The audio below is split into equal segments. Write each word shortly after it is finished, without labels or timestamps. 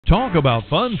Talk about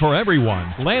fun for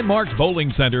everyone. Landmarks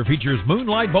Bowling Center features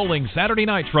Moonlight Bowling Saturday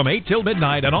nights from 8 till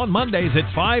midnight, and on Mondays it's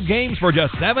 5 games for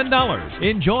just $7.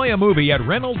 Enjoy a movie at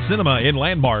Reynolds Cinema in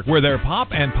Landmark, where their pop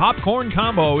and popcorn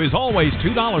combo is always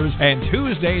 $2, and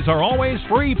Tuesdays are always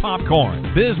free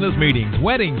popcorn. Business meetings,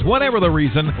 weddings, whatever the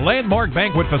reason, Landmark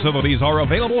banquet facilities are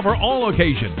available for all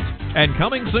occasions. And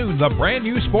coming soon, the brand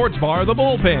new sports bar, The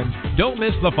Bullpen. Don't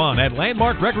miss the fun at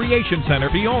Landmark Recreation Center,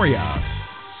 Peoria.